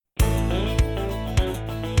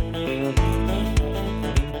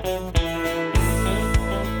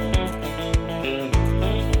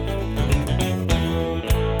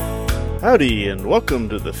Howdy, and welcome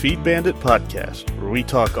to the Feed Bandit Podcast, where we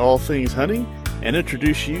talk all things hunting and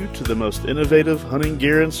introduce you to the most innovative hunting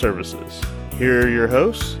gear and services. Here are your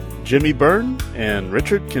hosts, Jimmy Byrne and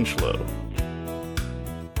Richard Kinchlow.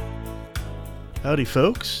 Howdy,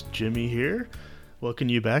 folks. Jimmy here. Welcome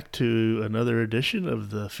you back to another edition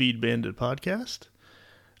of the Feed Bandit Podcast.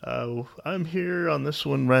 I'm here on this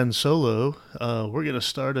one ran solo. We're going to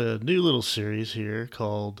start a new little series here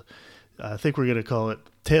called, I think we're going to call it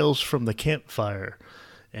Tales from the Campfire.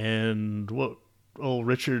 And what old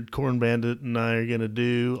Richard Corn Bandit and I are going to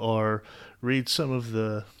do are read some of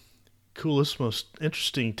the coolest, most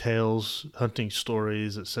interesting tales, hunting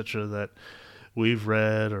stories, etc. that we've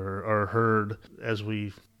read or heard as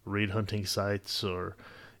we read hunting sites or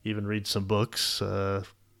even read some books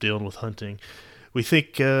dealing with hunting. We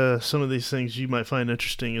think some of these things you might find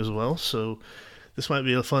interesting as well, so this might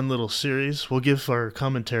be a fun little series. We'll give our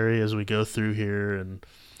commentary as we go through here and,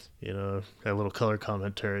 have a little color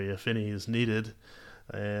commentary if any is needed,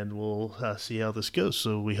 and we'll see how this goes,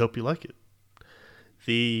 so we hope you like it.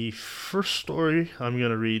 The first story I'm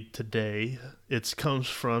going to read today, it comes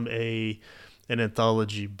from an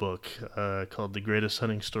anthology book called The Greatest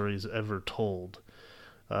Hunting Stories Ever Told.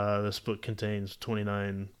 This book contains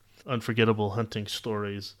 29 unforgettable hunting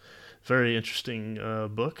stories. Very interesting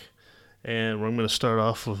book. And I'm going to start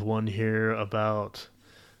off with one here about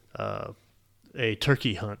a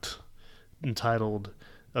turkey hunt entitled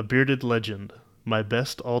A Bearded Legend, My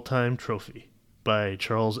Best All-Time Trophy by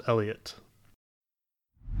Charles Elliott.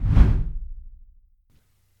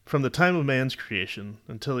 From the time of man's creation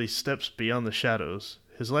until he steps beyond the shadows,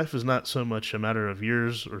 his life is not so much a matter of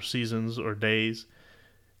years or seasons or days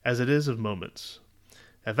as it is of moments.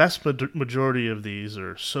 A vast majority of these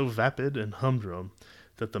are so vapid and humdrum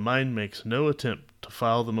that the mind makes no attempt to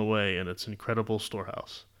file them away in its incredible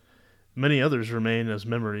storehouse. Many others remain as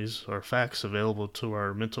memories or facts available to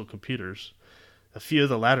our mental computers. A few of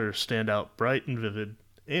the latter stand out bright and vivid,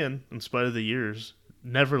 and, in spite of the years,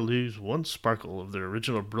 never lose one sparkle of their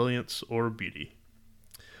original brilliance or beauty.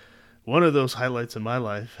 One of those highlights in my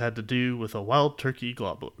life had to do with a wild turkey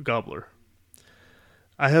gobbler.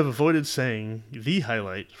 I have avoided saying the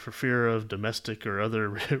highlight for fear of domestic or other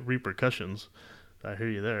repercussions. I hear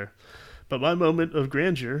you there. But my moment of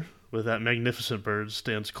grandeur with that magnificent bird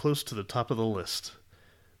stands close to the top of the list.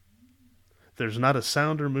 There's not a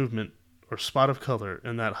sound or movement or spot of color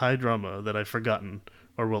in that high drama that I've forgotten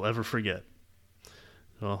or will ever forget.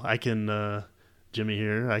 Well, I can, Jimmy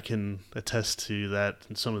here, I can attest to that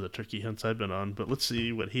in some of the turkey hunts I've been on, but let's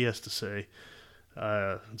see what he has to say.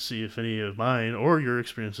 See if any of mine or your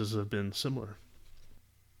experiences have been similar.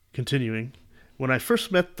 Continuing, when I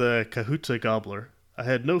first met the Cahuta gobbler, I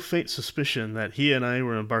had no faint suspicion that he and I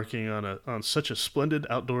were embarking on such a splendid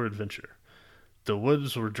outdoor adventure. The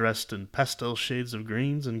woods were dressed in pastel shades of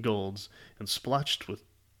greens and golds and splotched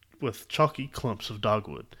with chalky clumps of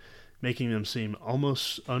dogwood, making them seem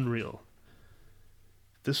almost unreal.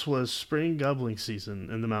 This was spring gobbling season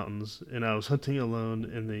in the mountains, and I was hunting alone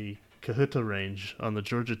in the Cahuta Range on the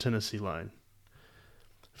Georgia-Tennessee line.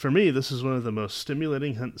 For me, this is one of the most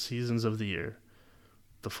stimulating hunt seasons of the year.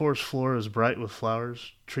 The forest floor is bright with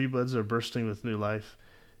flowers, tree buds are bursting with new life,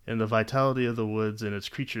 and the vitality of the woods and its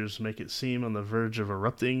creatures make it seem on the verge of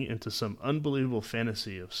erupting into some unbelievable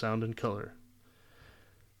fantasy of sound and color.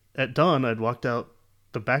 At dawn, I'd walked out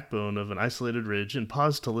the backbone of an isolated ridge and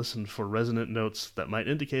paused to listen for resonant notes that might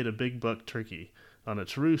indicate a big buck turkey on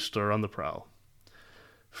its roost or on the prowl.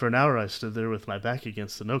 For an hour I stood there with my back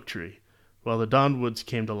against an oak tree, while the dawn woods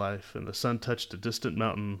came to life and the sun touched a distant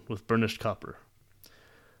mountain with burnished copper.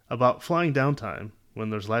 About flying down time, when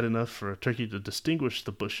there's light enough for a turkey to distinguish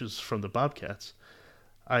the bushes from the bobcats,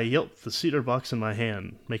 I yelped the cedar box in my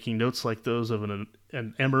hand, making notes like those of an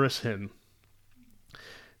amorous hen.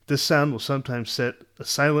 This sound will sometimes set a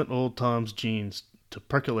silent old Tom's genes to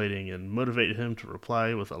percolating and motivate him to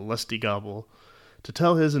reply with a lusty gobble, to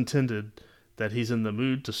tell his intended that he's in the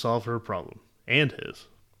mood to solve her problem, and his.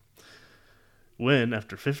 When,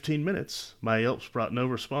 after 15 minutes, my yelps brought no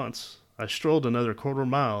response, I strolled another quarter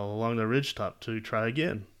mile along the ridgetop to try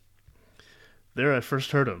again. There I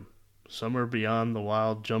first heard him, somewhere beyond the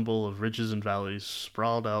wild jumble of ridges and valleys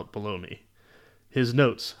sprawled out below me. His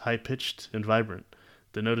notes, high-pitched and vibrant,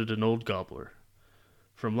 denoted an old gobbler.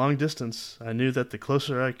 From long distance, I knew that the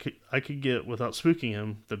closer I could get without spooking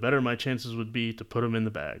him, the better my chances would be to put him in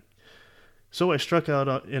the bag. So I struck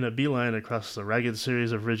out in a beeline across the ragged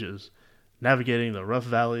series of ridges, navigating the rough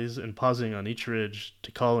valleys and pausing on each ridge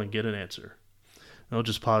to call and get an answer. And I'll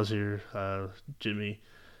just pause here, Jimmy,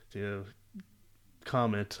 to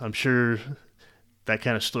comment. I'm sure that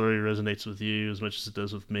kind of story resonates with you as much as it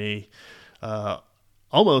does with me.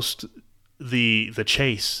 Almost the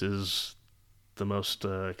chase is the most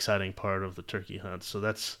exciting part of the turkey hunt. So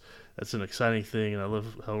that's an exciting thing, and I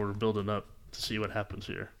love how we're building up to see what happens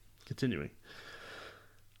here. Continuing.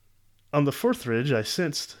 On the fourth ridge, I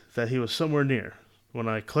sensed that he was somewhere near. When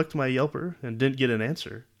I clicked my yelper and didn't get an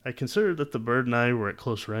answer, I considered that the bird and I were at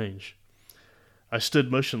close range. I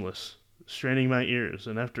stood motionless, straining my ears,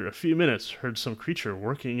 and after a few minutes heard some creature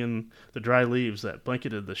working in the dry leaves that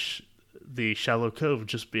blanketed the shallow cove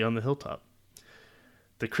just beyond the hilltop.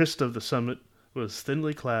 The crest of the summit was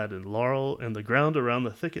thinly clad in laurel, and the ground around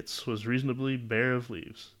the thickets was reasonably bare of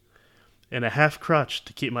leaves. In a half-crouch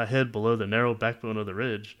to keep my head below the narrow backbone of the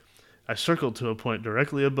ridge, I circled to a point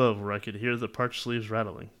directly above where I could hear the parched leaves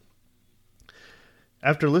rattling.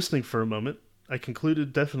 After listening for a moment, I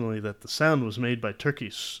concluded definitely that the sound was made by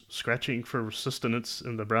turkeys scratching for sustenance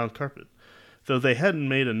in the brown carpet, though they hadn't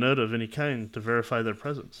made a note of any kind to verify their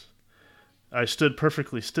presence. I stood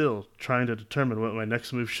perfectly still, trying to determine what my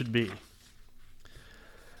next move should be.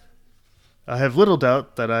 I have little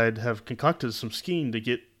doubt that I'd have concocted some scheme to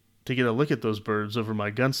get a look at those birds over my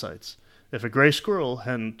gun sights, if a gray squirrel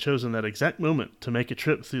hadn't chosen that exact moment to make a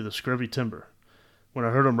trip through the scrubby timber. When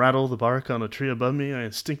I heard him rattle the bark on a tree above me, I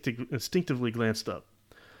instinctively glanced up.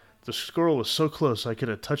 The squirrel was so close I could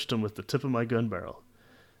have touched him with the tip of my gun barrel.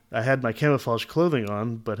 I had my camouflage clothing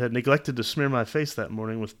on, but had neglected to smear my face that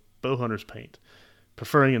morning with bowhunter's paint,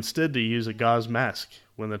 preferring instead to use a gauze mask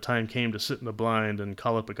when the time came to sit in the blind and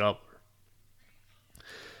call up a gobbler.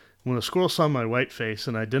 When the squirrel saw my white face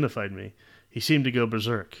and identified me, he seemed to go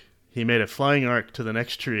berserk. He made a flying arc to the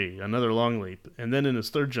next tree, another long leap, and then in his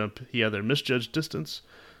third jump he either misjudged distance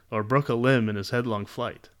or broke a limb in his headlong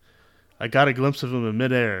flight. I got a glimpse of him in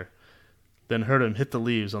midair, then heard him hit the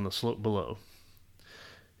leaves on the slope below.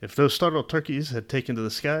 If those startled turkeys had taken to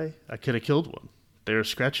the sky, I could have killed one. They were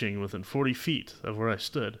scratching within 40 feet of where I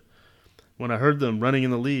stood. When I heard them running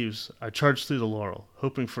in the leaves, I charged through the laurel,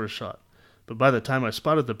 hoping for a shot. But by the time I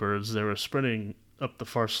spotted the birds, they were sprinting up the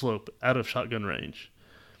far slope, out of shotgun range.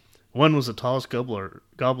 One was the tallest gobbler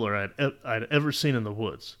I'd ever seen in the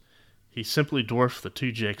woods. He simply dwarfed the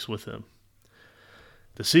two jakes with him.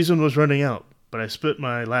 The season was running out, but I spent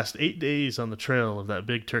my last 8 days on the trail of that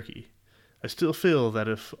big turkey. I still feel that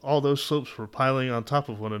if all those slopes were piling on top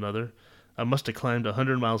of one another, I must have climbed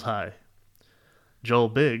 100 miles high. Joel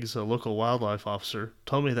Biggs, a local wildlife officer,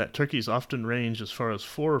 told me that turkeys often range as far as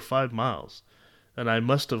 4 or 5 miles, and I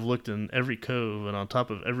must have looked in every cove and on top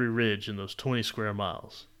of every ridge in those 20 square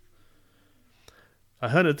miles. I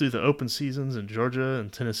hunted through the open seasons in Georgia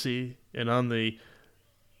and Tennessee and on the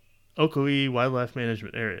Ocoee Wildlife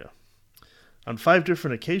Management Area. On 5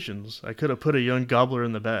 different occasions, I could have put a young gobbler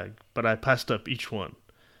in the bag, but I passed up each one.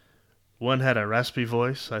 One had a raspy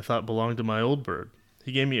voice I thought belonged to my old bird.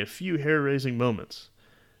 He gave me a few hair-raising moments.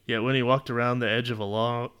 Yet when he walked around the edge of a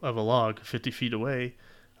log 50 feet away,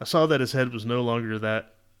 I saw that his head was no longer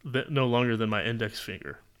than my index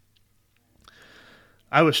finger.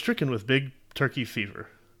 I was stricken with big turkey fever.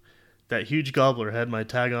 That huge gobbler had my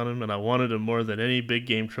tag on him, and I wanted him more than any big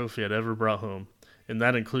game trophy I'd ever brought home, and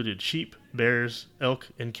that included sheep, bears, elk,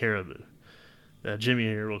 and caribou. Jimmy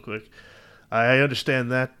here real quick. I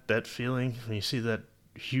understand that feeling when you see that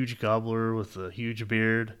huge gobbler with a huge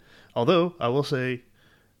beard. Although, I will say,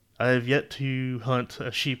 I have yet to hunt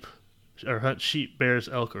sheep, bears,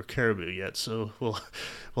 elk, or caribou yet, so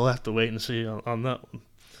we'll have to wait and see on that one.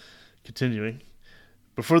 Continuing.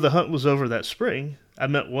 Before the hunt was over that spring, I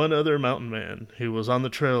met one other mountain man who was on the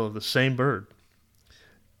trail of the same bird.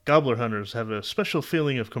 Gobbler hunters have a special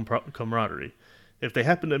feeling of camaraderie. If they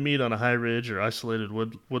happen to meet on a high ridge or isolated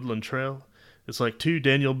woodland trail, it's like two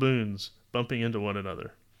Daniel Boones bumping into one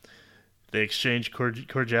another. They exchange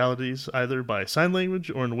cordialities either by sign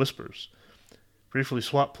language or in whispers, briefly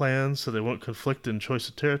swap plans so they won't conflict in choice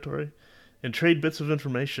of territory, and trade bits of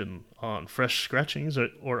information on fresh scratchings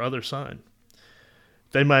or other sign.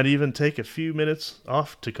 They might even take a few minutes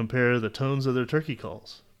off to compare the tones of their turkey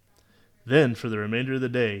calls. Then, for the remainder of the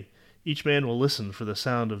day, each man will listen for the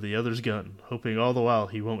sound of the other's gun, hoping all the while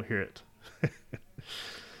he won't hear it.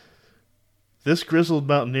 This grizzled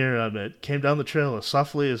mountaineer I met came down the trail as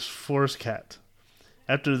softly as forest cat.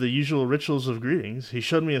 After the usual rituals of greetings, he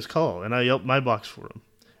showed me his call, and I yelped my box for him.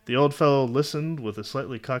 The old fellow listened with a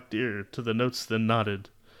slightly cocked ear to the notes, then nodded.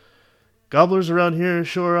 "Gobblers around here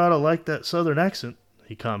sure ought to like that southern accent,"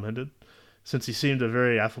 he commented, since he seemed a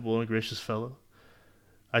very affable and gracious fellow.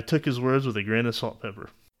 I took his words with a grain of salt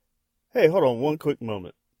pepper. Hey, hold on one quick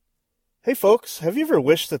moment. Hey folks, have you ever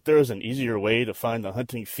wished that there was an easier way to find the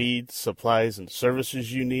hunting feeds, supplies, and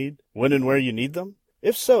services you need, when and where you need them?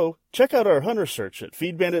 If so, check out our hunter search at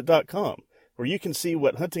feedbandit.com. where you can see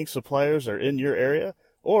what hunting suppliers are in your area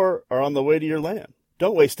or are on the way to your land.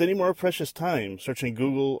 Don't waste any more precious time searching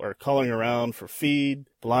Google or calling around for feed,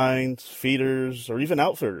 blinds, feeders, or even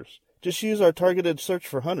outfitters. Just use our targeted search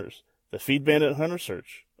for hunters, the Feed Bandit Hunter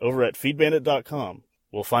Search, over at feedbandit.com.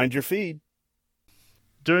 We'll find your feed.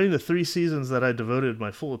 During the 3 seasons that I devoted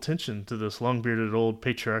my full attention to this long-bearded old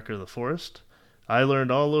patriarch of the forest, I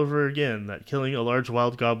learned all over again that killing a large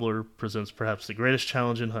wild gobbler presents perhaps the greatest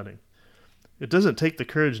challenge in hunting. It doesn't take the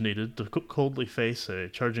courage needed to coldly face a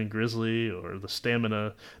charging grizzly or the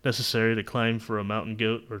stamina necessary to climb for a mountain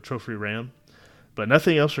goat or trophy ram, but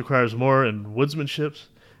nothing else requires more in woodsmanship,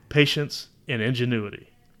 patience, and ingenuity.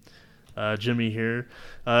 Jimmy here.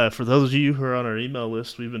 For those of you who are on our email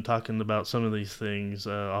list, we've been talking about some of these things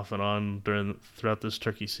off and on throughout this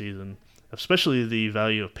turkey season, especially the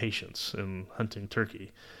value of patience in hunting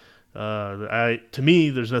turkey. To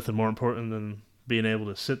me, there's nothing more important than being able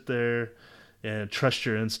to sit there and trust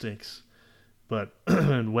your instincts, but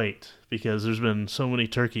and wait, because there's been so many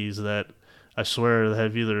turkeys that I swear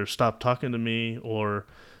have either stopped talking to me or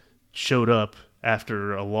showed up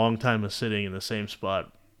after a long time of sitting in the same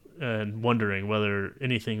spot and wondering whether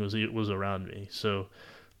anything was around me. So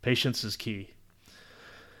patience is key.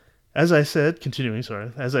 As I said,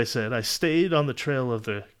 I stayed on the trail of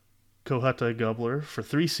the Cohutta gobbler for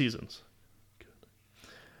 3 seasons.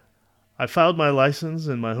 I filed my license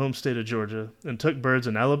in my home state of Georgia and took birds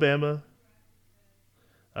in Alabama,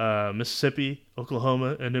 Mississippi,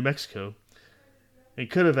 Oklahoma, and New Mexico,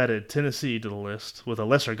 and could have added Tennessee to the list with a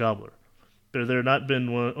lesser gobbler. Had there not been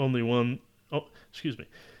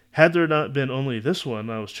only this one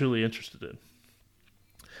I was truly interested in.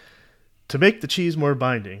 To make the cheese more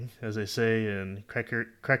binding, as they say in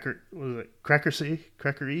Crackerese,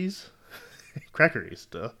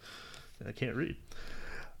 duh. I can't read.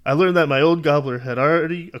 I learned that my old gobbler had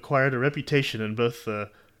already acquired a reputation in both the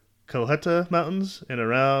Cohutta Mountains and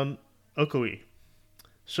around Ocoee.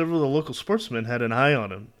 Several of the local sportsmen had an eye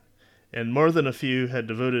on him, and more than a few had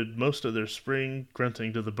devoted most of their spring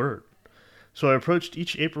grunting to the bird. So I approached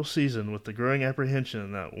each April season with the growing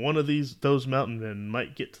apprehension that one of those mountain men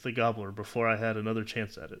might get to the gobbler before I had another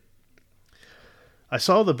chance at it. I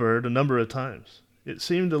saw the bird a number of times. It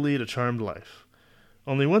seemed to lead a charmed life.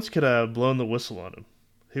 Only once could I have blown the whistle on him.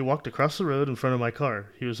 He walked across the road in front of my car.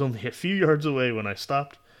 He was only a few yards away when I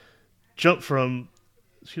stopped, jumped from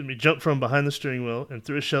behind the steering wheel, and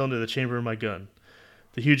threw a shell into the chamber of my gun.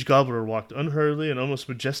 The huge gobbler walked unhurriedly and almost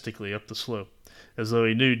majestically up the slope, as though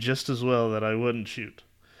he knew just as well that I wouldn't shoot.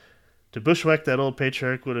 To bushwhack that old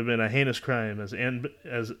patriarch would have been a heinous crime, as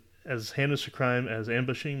heinous a crime as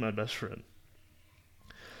ambushing my best friend.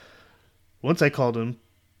 Once I called him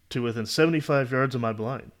to within 75 yards of my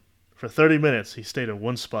blind. For 30 minutes he stayed in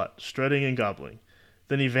one spot, strutting and gobbling.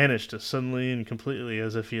 Then he vanished as suddenly and completely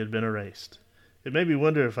as if he had been erased. It made me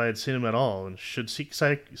wonder if I had seen him at all and should seek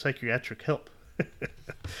psychiatric help.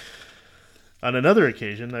 On another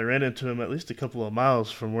occasion, I ran into him at least a couple of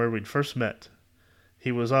miles from where we'd first met.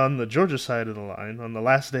 He was on the Georgia side of the line on the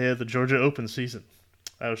last day of the Georgia Open season.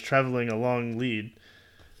 I was traveling along lead,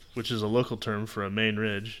 which is a local term for a main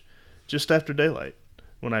ridge, just after daylight.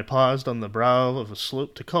 When I paused on the brow of a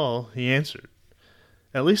slope to call, he answered.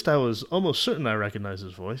 At least I was almost certain I recognized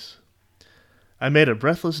his voice. I made a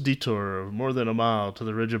breathless detour of more than a mile to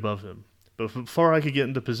the ridge above him, but before I could get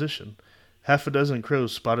into position, half a dozen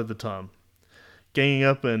crows spotted the tom. Ganging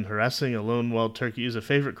up and harassing a lone wild turkey is a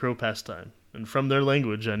favorite crow pastime, and from their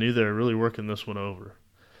language I knew they were really working this one over.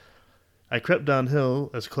 I crept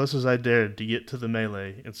downhill as close as I dared to get to the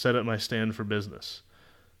melee and set up my stand for business.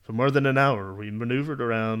 For more than an hour, we maneuvered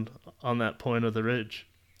around on that point of the ridge.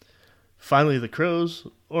 Finally, the crows,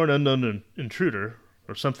 or an unknown intruder,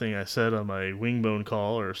 or something I said on my wingbone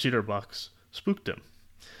call or cedar box, spooked him.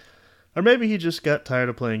 Or maybe he just got tired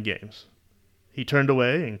of playing games. He turned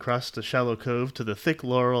away and crossed the shallow cove to the thick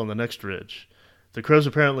laurel on the next ridge. The crows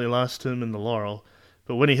apparently lost him in the laurel,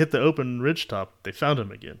 but when he hit the open ridgetop, they found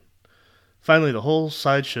him again. Finally, the whole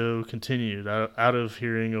sideshow continued out of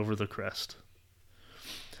hearing over the crest.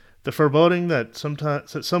 The foreboding that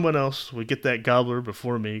someone else would get that gobbler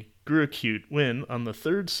before me grew acute when, on the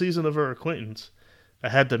 3rd season of our acquaintance, I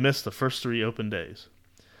had to miss the first 3 open days.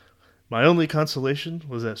 My only consolation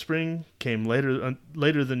was that spring came later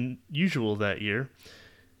than usual that year,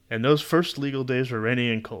 and those first legal days were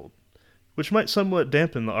rainy and cold, which might somewhat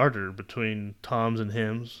dampen the ardor between toms and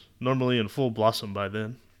hens, normally in full blossom by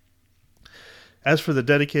then. As for the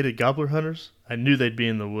dedicated gobbler hunters, I knew they'd be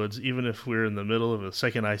in the woods even if we were in the middle of a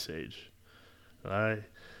second ice age. I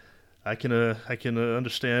can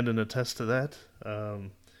understand and attest to that.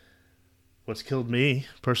 What's killed me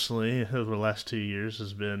personally over the last 2 years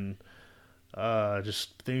has been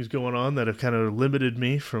just things going on that have kind of limited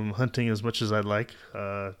me from hunting as much as I'd like.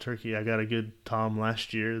 Turkey, I got a good tom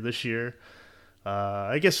last year. This year,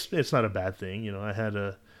 I guess it's not a bad thing. I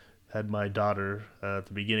had my daughter at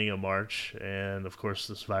the beginning of March, and of course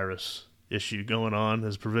this virus issue going on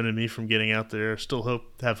has prevented me from getting out there. Still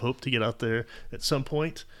have hope to get out there at some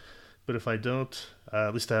point, but if I don't,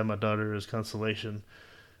 at least I have my daughter as consolation.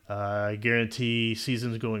 I guarantee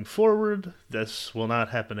seasons going forward, this will not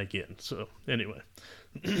happen again. So anyway,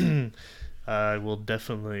 I will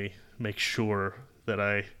definitely make sure that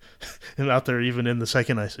I am out there even in the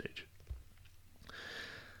second ice age.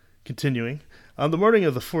 Continuing, on the morning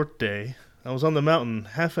of the fourth day, I was on the mountain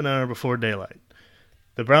half an hour before daylight.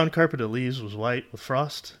 The brown carpet of leaves was white with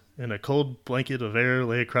frost, and a cold blanket of air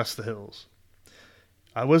lay across the hills.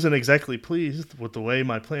 I wasn't exactly pleased with the way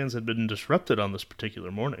my plans had been disrupted on this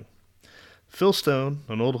particular morning. Phil Stone,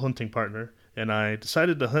 an old hunting partner, and I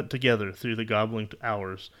decided to hunt together through the gobbling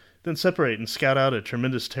hours, then separate and scout out a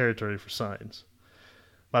tremendous territory for signs.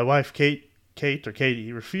 My wife,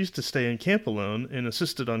 Katie, refused to stay in camp alone and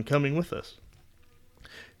insisted on coming with us.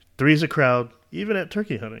 Three's a crowd, even at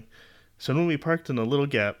turkey hunting, so when we parked in a little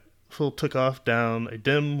gap, Phil took off down a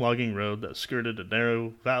dim logging road that skirted a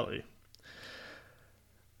narrow valley.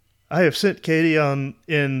 I have sent Katie on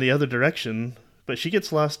in the other direction, but she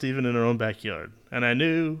gets lost even in her own backyard, and I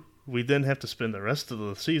knew we'd then have to spend the rest of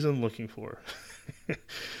the season looking for her.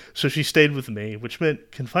 So she stayed with me, which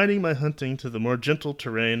meant confining my hunting to the more gentle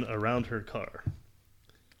terrain around her car.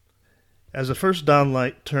 As the first dawn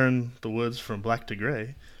light turned the woods from black to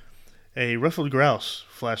gray, a ruffled grouse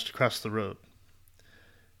flashed across the road.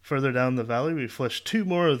 Further down the valley, we flushed two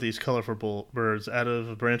more of these colorful birds out of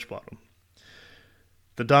a branch bottom.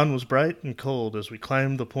 The dawn was bright and cold as we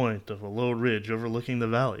climbed the point of a low ridge overlooking the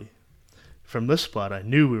valley. From this spot, I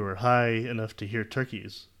knew we were high enough to hear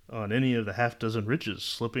turkeys on any of the half-dozen ridges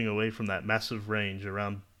sloping away from that massive range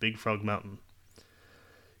around Big Frog Mountain.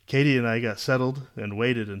 Katie and I got settled and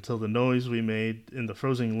waited until the noise we made in the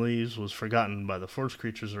frozen leaves was forgotten by the forest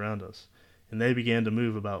creatures around us, and they began to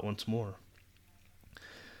move about once more.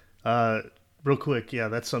 Real quick, yeah,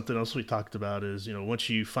 that's something else we talked about is, once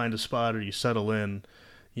you find a spot or you settle in,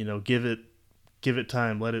 give it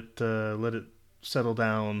time, let it settle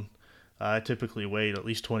down. I typically wait at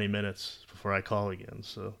least 20 minutes before I call again.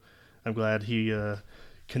 So I'm glad he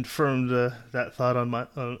confirmed that thought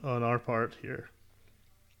on our part here.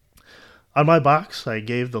 On my box, I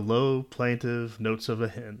gave the low, plaintive notes of a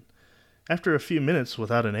hen. After a few minutes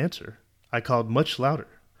without an answer, I called much louder.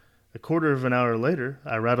 A quarter of an hour later,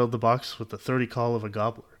 I rattled the box with the 30 call of a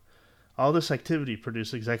gobbler. All this activity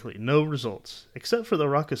produced exactly no results, except for the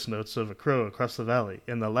raucous notes of a crow across the valley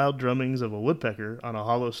and the loud drummings of a woodpecker on a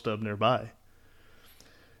hollow stub nearby.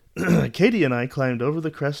 Katie and I climbed over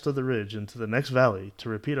the crest of the ridge into the next valley to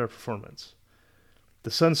repeat our performance.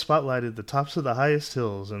 The sun spotlighted the tops of the highest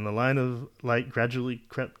hills, and the line of light gradually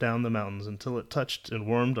crept down the mountains until it touched and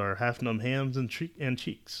warmed our half-numb hands and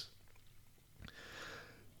cheeks.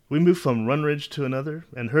 We moved from one ridge to another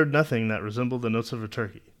and heard nothing that resembled the notes of a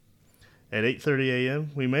turkey. At 8:30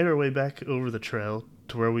 a.m., we made our way back over the trail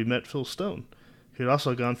to where we met Phil Stone, who had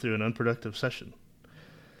also gone through an unproductive session.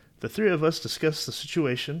 The three of us discussed the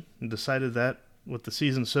situation and decided that, with the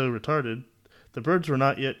season so retarded, the birds were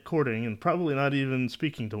not yet courting and probably not even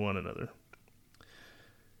speaking to one another.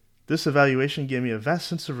 This evaluation gave me a vast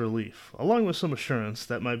sense of relief, along with some assurance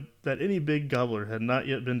that any big gobbler had not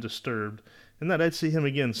yet been disturbed and that I'd see him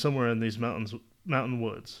again somewhere in these mountain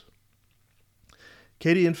woods.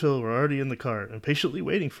 Katie and Phil were already in the car, impatiently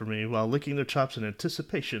waiting for me while licking their chops in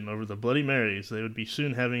anticipation over the Bloody Marys they would be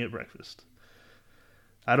soon having at breakfast.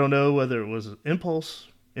 I don't know whether it was impulse,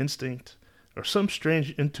 instinct, or some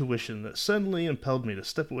strange intuition that suddenly impelled me to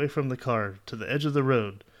step away from the car to the edge of the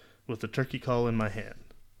road with the turkey call in my hand.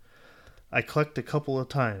 I clucked a couple of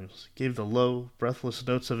times, gave the low, breathless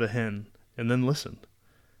notes of a hen, and then listened.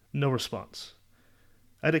 No response.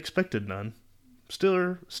 I'd expected none.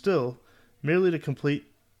 Still, merely to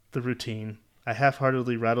complete the routine, I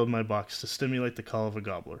half-heartedly rattled my box to stimulate the call of a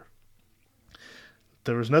gobbler.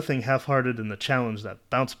 There was nothing half-hearted in the challenge that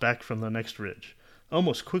bounced back from the next ridge,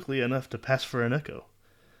 almost quickly enough to pass for an echo.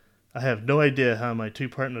 I have no idea how my two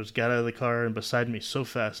partners got out of the car and beside me so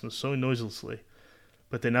fast and so noiselessly,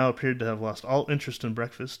 but they now appeared to have lost all interest in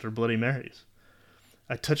breakfast or Bloody Marys.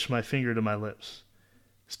 I touched my finger to my lips.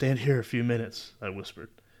 "Stand here a few minutes," I whispered,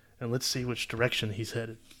 "and let's see which direction he's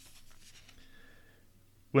headed."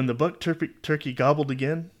 When the buck turkey gobbled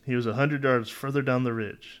again, he was 100 yards further down the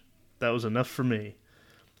ridge. That was enough for me.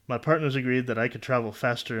 My partners agreed that I could travel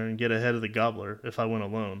faster and get ahead of the gobbler if I went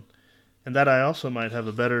alone, and that I also might have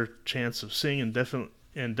a better chance of seeing and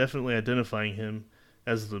definitely identifying him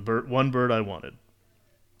as the one bird I wanted.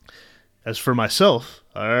 As for myself,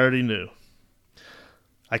 I already knew.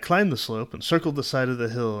 I climbed the slope and circled the side of the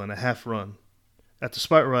hill in a half run. At the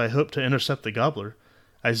spot where I hoped to intercept the gobbler,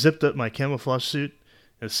 I zipped up my camouflage suit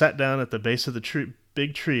and sat down at the base of the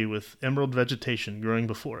big tree with emerald vegetation growing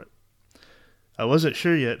before it. I wasn't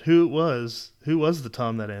sure yet who was the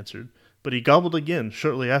Tom that answered, but he gobbled again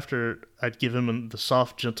shortly after I'd given him the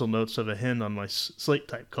soft, gentle notes of a hen on my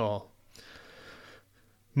slate-type call.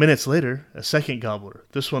 Minutes later, a second gobbler,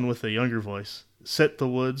 this one with a younger voice, set the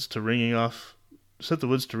woods to ringing off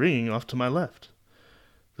to my left.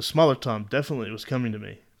 The smaller Tom definitely was coming to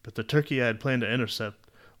me, but the turkey I had planned to intercept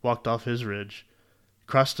walked off his ridge,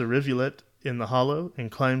 crossed a rivulet in the hollow, and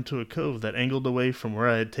climbed to a cove that angled away from where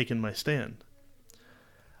I had taken my stand.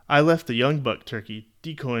 I left the young buck turkey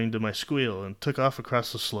decoying to my squeal and took off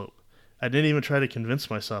across the slope. I didn't even try to convince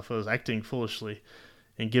myself I was acting foolishly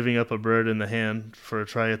and giving up a bird in the hand for a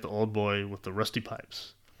try at the old boy with the rusty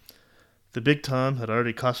pipes. The big Tom had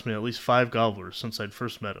already cost me at least 5 gobblers since I'd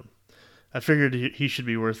first met him. I figured he should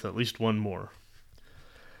be worth at least one more.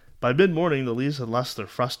 By mid-morning, the leaves had lost their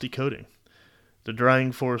frosty coating. The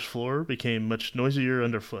drying forest floor became much noisier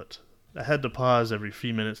underfoot. I had to pause every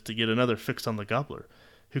few minutes to get another fix on the gobbler,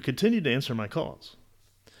 who continued to answer my calls.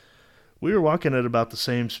 We were walking at about the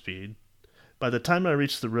same speed. By the time I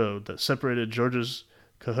reached the road that separated Georgia's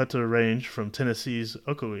Cohutta Range from Tennessee's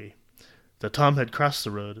Ocoee, the Tom had crossed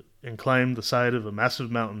the road and climbed the side of a massive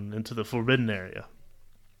mountain into the forbidden area.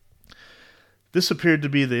 This appeared to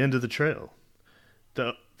be the end of the trail.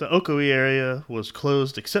 The Ocoee area was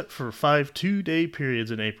closed except for 5 two-day periods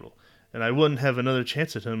in April, and I wouldn't have another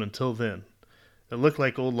chance at him until then. It looked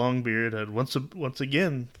like old Longbeard had once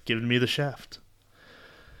again given me the shaft.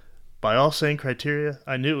 By all sane criteria,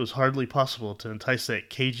 I knew it was hardly possible to entice that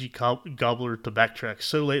cagey gobbler to backtrack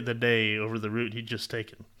so late in the day over the route he'd just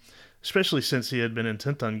taken, especially since he had been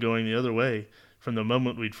intent on going the other way from the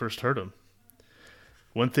moment we'd first heard him.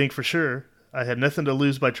 One thing for sure, I had nothing to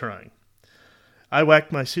lose by trying. I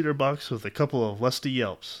whacked my cedar box with a couple of lusty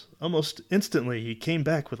yelps. Almost instantly he came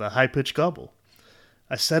back with a high-pitched gobble.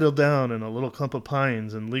 I settled down in a little clump of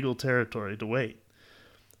pines in legal territory to wait.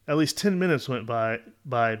 At least 10 minutes went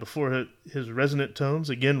by before his resonant tones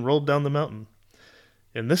again rolled down the mountain,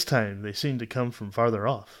 and this time they seemed to come from farther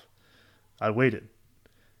off. I waited.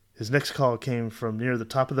 His next call came from near the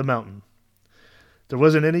top of the mountain. There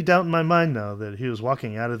wasn't any doubt in my mind now that he was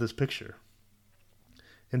walking out of this picture.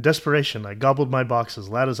 In desperation, I gobbled my box as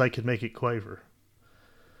loud as I could make it quaver.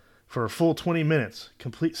 For a full 20 minutes,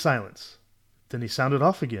 complete silence. Then he sounded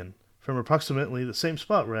off again, from approximately the same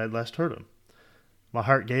spot where I had last heard him. My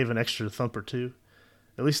heart gave an extra thump or two.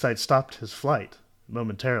 At least I'd stopped his flight,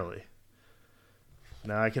 momentarily.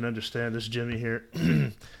 Now I can understand this Jimmy here.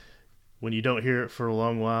 When you don't hear it for a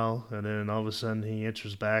long while, and then all of a sudden he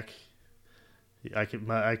answers back, I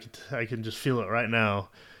can just feel it right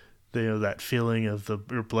now. That feeling of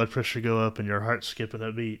your blood pressure go up and your heart skipping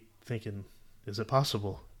a beat, thinking, is it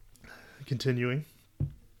possible? Continuing.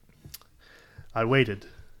 I waited,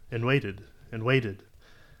 and waited, and waited.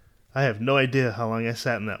 I have no idea how long I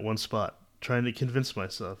sat in that one spot, trying to convince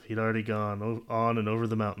myself he'd already gone on and over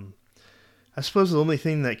the mountain. I suppose the only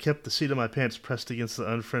thing that kept the seat of my pants pressed against the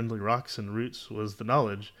unfriendly rocks and roots was the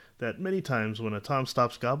knowledge that many times when a Tom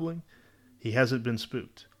stops gobbling, he hasn't been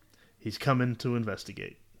spooked. He's come in to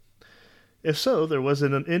investigate. If so, there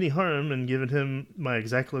wasn't any harm in giving him my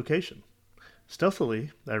exact location.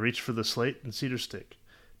 Stealthily, I reached for the slate and cedar stick,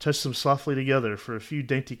 touched them softly together for a few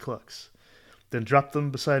dainty clucks, then dropped them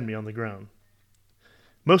beside me on the ground.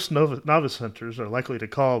 Most novice hunters are likely to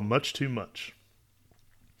call much too much.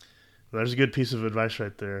 Well, there's a good piece of advice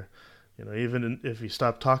right there. Even if he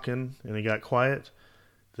stopped talking and he got quiet,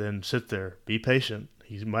 then sit there, be patient.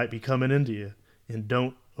 He might be coming into you, and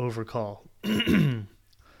don't overcall.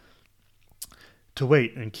 To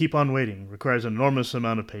wait and keep on waiting requires an enormous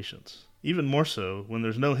amount of patience, even more so when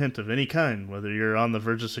there's no hint of any kind whether you're on the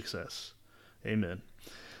verge of success. Amen.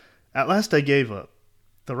 At last I gave up.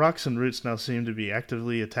 The rocks and roots now seemed to be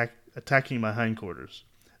actively attacking my hindquarters.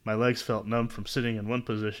 My legs felt numb from sitting in one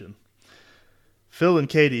position. Phil and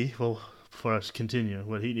Katie, well, before I continue,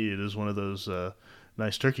 what he needed is one of those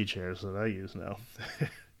nice turkey chairs that I use now. You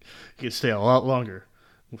could stay a lot longer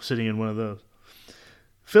sitting in one of those.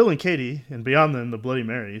 Phil and Katie, and beyond them the Bloody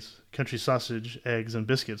Marys, country sausage, eggs, and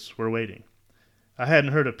biscuits, were waiting. I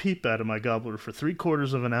hadn't heard a peep out of my gobbler for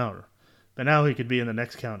 3/4 of an hour, but now he could be in the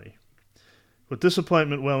next county. With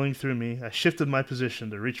disappointment welling through me, I shifted my position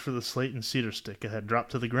to reach for the slate and cedar stick it had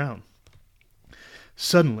dropped to the ground.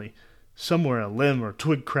 Suddenly, somewhere a limb or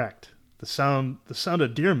twig cracked, the sound a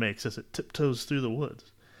deer makes as it tiptoes through the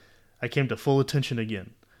woods. I came to full attention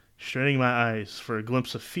again, straining my eyes for a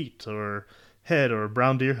glimpse of feet or head or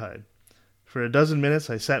brown deer hide. For a dozen minutes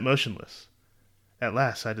I sat motionless. At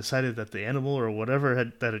last I decided that the animal or whatever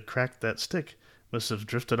that had cracked that stick must have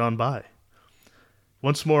drifted on by.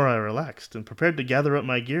 Once more I relaxed and prepared to gather up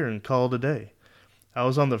my gear and call it a day. I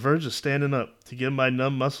was on the verge of standing up to give my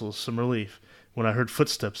numb muscles some relief when I heard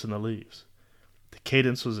footsteps in the leaves. The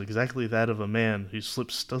cadence was exactly that of a man who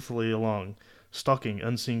slips stealthily along, stalking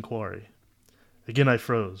unseen quarry. Again I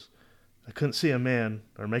froze. I couldn't see a man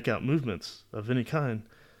or make out movements of any kind,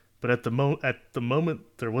 but at the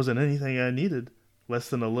moment there wasn't anything I needed less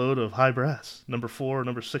than a load of high brass, number 4 or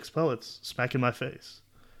number 6 pellets, smack in my face.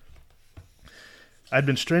 I'd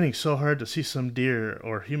been straining so hard to see some deer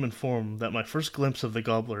or human form that my first glimpse of the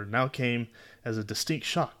gobbler now came as a distinct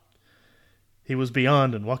shock. He was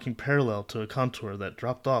beyond and walking parallel to a contour that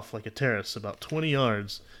dropped off like a terrace about 20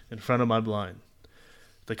 yards in front of my blind.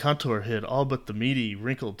 The contour hid all but the meaty,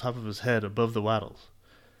 wrinkled top of his head above the wattles.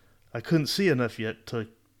 I couldn't see enough yet to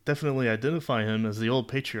definitely identify him as the old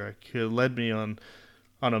patriarch who had led me on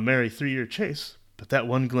a merry 3-year chase, but that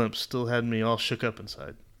one glimpse still had me all shook up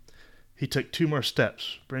inside. He took 2 more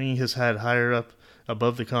steps, bringing his head higher up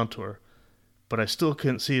above the contour, but I still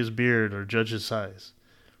couldn't see his beard or judge his size.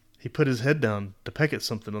 He put his head down to peck at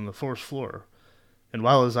something on the forest floor, and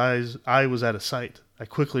while his eye was out of sight, I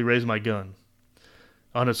quickly raised my gun.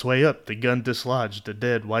 On its way up, the gun dislodged a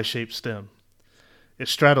dead Y-shaped stem. It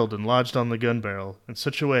straddled and lodged on the gun barrel in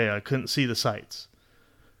such a way I couldn't see the sights.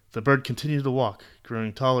 The bird continued to walk,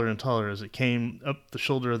 growing taller and taller as it came up the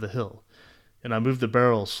shoulder of the hill, and I moved the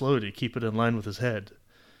barrel slowly to keep it in line with his head.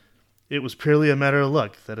 It was purely a matter of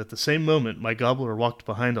luck that at the same moment my gobbler walked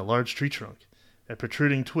behind a large tree trunk. A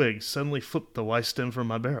protruding twig suddenly flipped the Y-stem from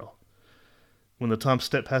my barrel. When the Tom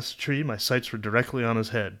stepped past the tree, my sights were directly on his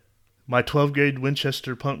head. My 12-gauge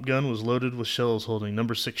Winchester pump gun was loaded with shells holding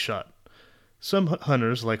number 6 shot. Some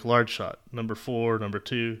hunters like large shot, number 4, number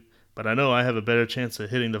 2, but I know I have a better chance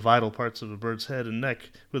of hitting the vital parts of a bird's head and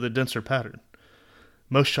neck with a denser pattern.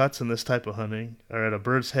 Most shots in this type of hunting are at a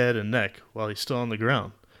bird's head and neck while he's still on the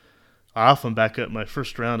ground. I often back up my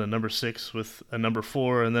first round at number 6 with a number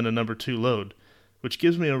 4 and then a number 2 load, which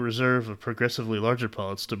gives me a reserve of progressively larger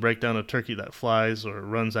pellets to break down a turkey that flies or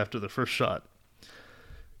runs after the first shot.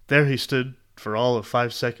 There he stood for all of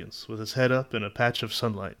 5 seconds, with his head up in a patch of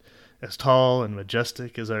sunlight, as tall and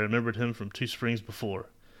majestic as I remembered him from 2 springs before.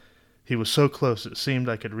 He was so close it seemed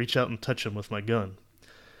I could reach out and touch him with my gun.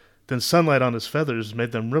 Then sunlight on his feathers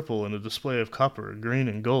made them ripple in a display of copper, green,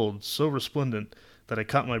 and gold, so resplendent that I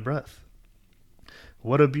caught my breath.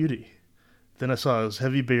 What a beauty! Then I saw his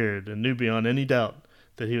heavy beard and knew beyond any doubt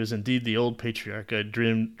that he was indeed the old patriarch I had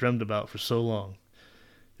dreamed about for so long.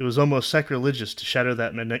 It was almost sacrilegious to shatter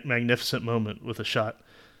that magnificent moment with a shot,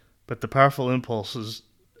 but the powerful impulses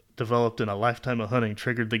developed in a lifetime of hunting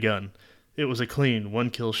triggered the gun. It was a clean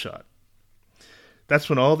 1-kill shot. That's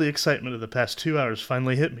when all the excitement of the past 2 hours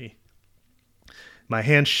finally hit me. My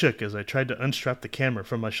hands shook as I tried to unstrap the camera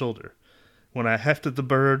from my shoulder. When I hefted the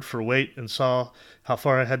bird for weight and saw how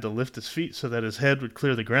far I had to lift his feet so that his head would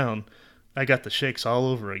clear the ground, I got the shakes all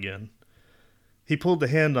over again. He pulled the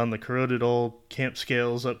hand on the corroded old camp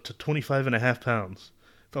scales up to 25.5 pounds,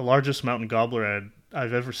 the largest mountain gobbler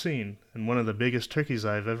I've ever seen, and one of the biggest turkeys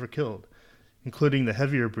I've ever killed, including the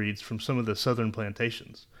heavier breeds from some of the southern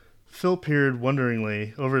plantations. Phil peered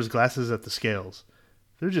wonderingly over his glasses at the scales.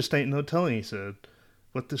 There just ain't no telling, he said,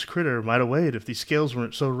 what this critter might have weighed if these scales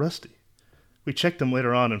weren't so rusty. We checked them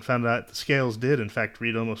later on and found out the scales did in fact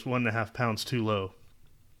read almost 1.5 pounds too low.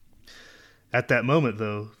 At that moment,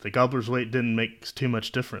 though, the gobbler's weight didn't make too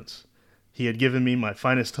much difference. He had given me my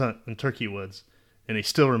finest hunt in turkey woods, and he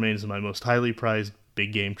still remains my most highly prized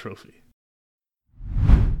big game trophy.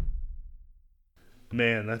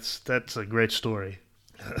 Man, that's a great story.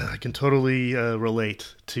 I can totally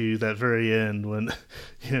relate to that very end when,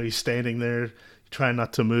 he's standing there trying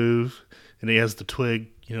not to move, and he has the twig,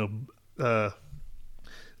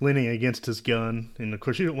 leaning against his gun. And of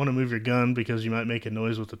course, you don't want to move your gun because you might make a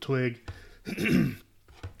noise with the twig.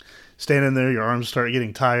 Standing there, your arms start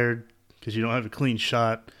getting tired because you don't have a clean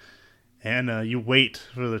shot, and you wait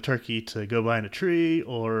for the turkey to go behind a tree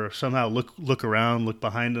or somehow look around, look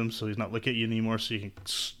behind him so he's not looking at you anymore, so you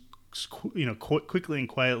can quickly and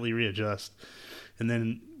quietly readjust. And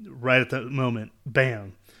then right at that moment,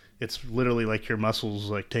 bam, it's literally like your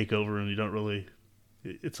muscles take over and you don't really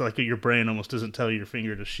It's like your brain almost doesn't tell your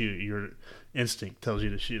finger to shoot. Your instinct tells you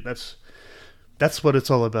to shoot. That's what it's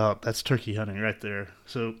all about. That's turkey hunting right there.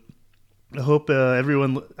 So I hope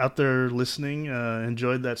everyone out there listening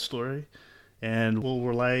enjoyed that story. And we'll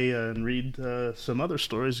relay and read some other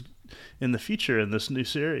stories in the future in this new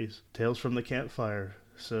series, Tales from the Campfire.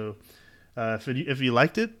 So if you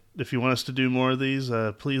liked it, if you want us to do more of these,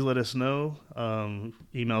 please let us know.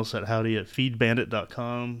 Email us at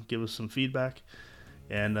howdy@feedbandit.com. Give us some feedback.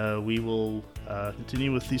 And we will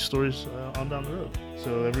continue with these stories on down the road.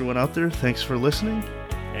 So everyone out there, thanks for listening,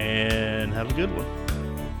 and have a good one.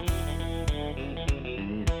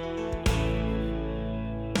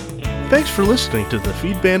 Thanks for listening to the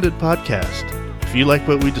Feed Bandit podcast. If you like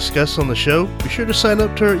what we discuss on the show, be sure to sign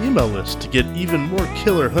up to our email list to get even more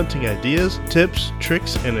killer hunting ideas, tips,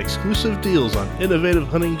 tricks, and exclusive deals on innovative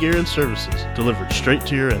hunting gear and services delivered straight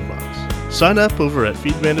to your inbox. Sign up over at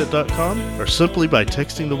feedbandit.com or simply by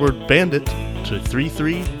texting the word bandit to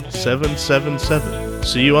 33777.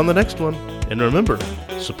 See you on the next one. And remember,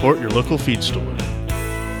 support your local feed store.